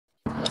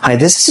Hi,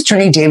 this is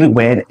Attorney David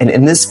Nguyen, and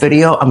in this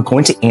video, I'm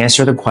going to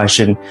answer the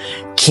question,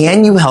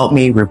 can you help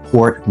me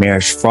report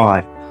marriage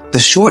fraud? The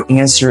short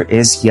answer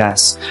is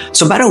yes.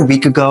 So about a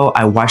week ago,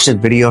 I watched a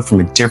video from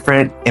a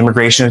different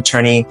immigration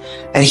attorney,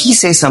 and he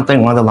says something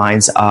along the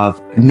lines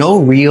of,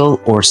 no real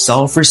or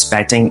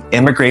self-respecting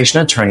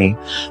immigration attorney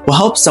will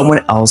help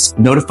someone else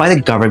notify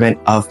the government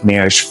of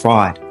marriage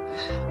fraud.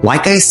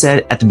 Like I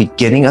said at the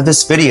beginning of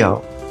this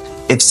video,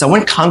 if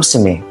someone comes to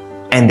me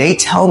and they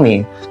tell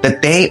me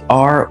that they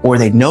are or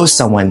they know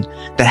someone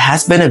that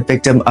has been a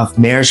victim of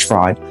marriage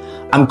fraud,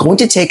 I'm going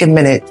to take a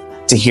minute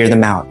to hear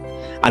them out.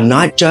 I'm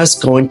not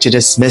just going to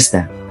dismiss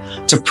them.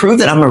 To prove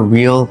that I'm a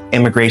real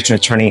immigration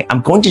attorney,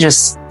 I'm going to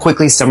just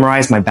quickly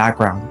summarize my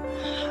background.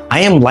 I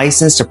am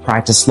licensed to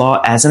practice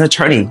law as an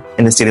attorney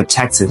in the state of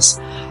Texas,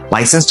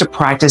 licensed to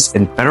practice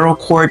in federal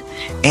court,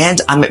 and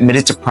I'm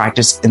admitted to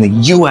practice in the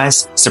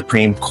U.S.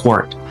 Supreme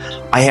Court.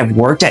 I have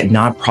worked at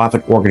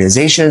nonprofit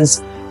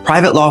organizations,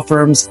 private law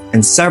firms,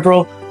 and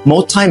several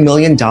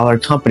multi-million-dollar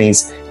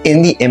companies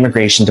in the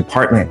immigration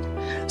department.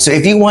 So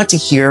if you want to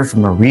hear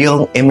from a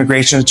real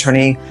immigration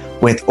attorney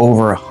with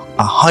over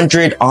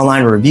 100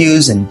 online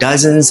reviews and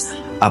dozens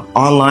of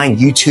online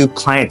YouTube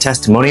client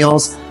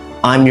testimonials,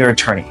 I'm your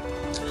attorney.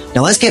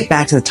 Now let's get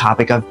back to the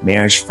topic of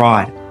marriage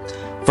fraud.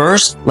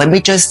 First, let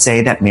me just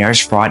say that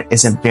marriage fraud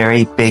is a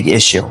very big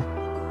issue.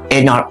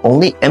 It not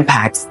only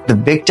impacts the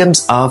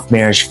victims of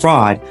marriage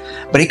fraud,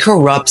 but it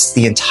corrupts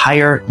the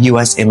entire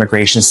U.S.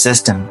 immigration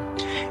system.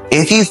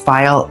 If you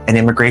file an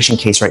immigration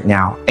case right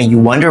now and you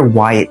wonder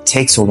why it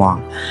takes so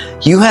long,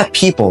 you have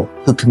people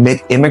who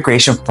commit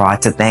immigration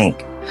fraud to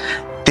thank.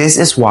 This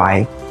is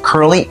why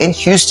currently in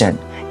Houston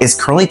is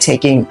currently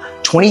taking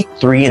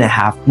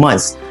 23.5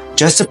 months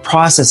just to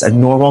process a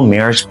normal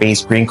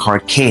marriage-based green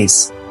card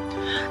case.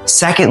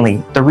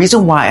 Secondly, the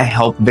reason why I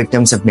help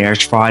victims of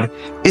marriage fraud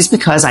is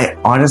because I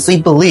honestly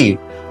believe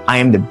I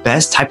am the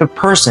best type of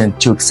person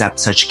to accept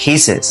such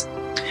cases.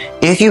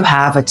 If you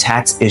have a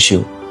tax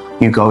issue,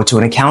 you go to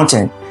an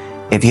accountant.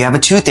 If you have a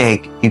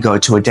toothache, you go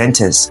to a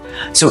dentist.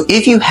 So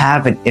if you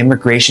have an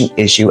immigration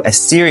issue as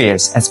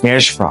serious as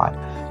marriage fraud,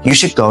 you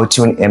should go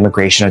to an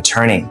immigration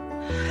attorney.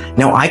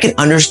 Now, I can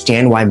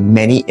understand why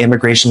many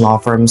immigration law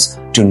firms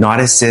do not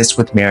assist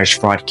with marriage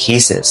fraud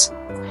cases.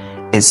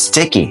 It's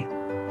sticky.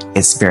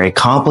 It's very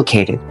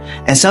complicated,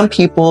 and some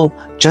people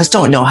just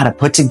don't know how to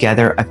put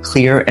together a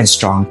clear and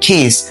strong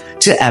case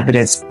to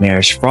evidence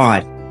marriage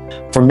fraud.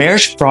 For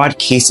marriage fraud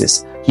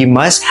cases, you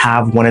must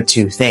have one of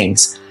two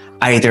things.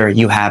 Either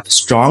you have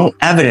strong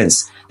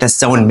evidence that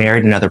someone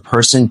married another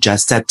person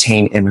just to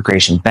obtain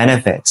immigration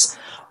benefits,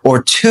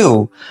 or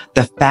two,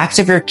 the facts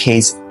of your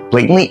case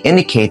blatantly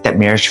indicate that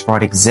marriage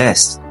fraud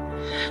exists.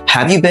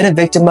 Have you been a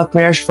victim of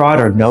marriage fraud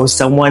or know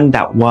someone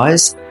that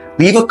was?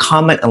 Leave a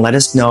comment and let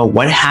us know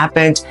what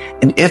happened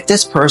and if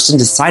this person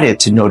decided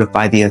to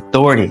notify the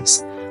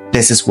authorities.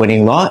 This is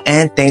Winning Law,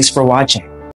 and thanks for watching.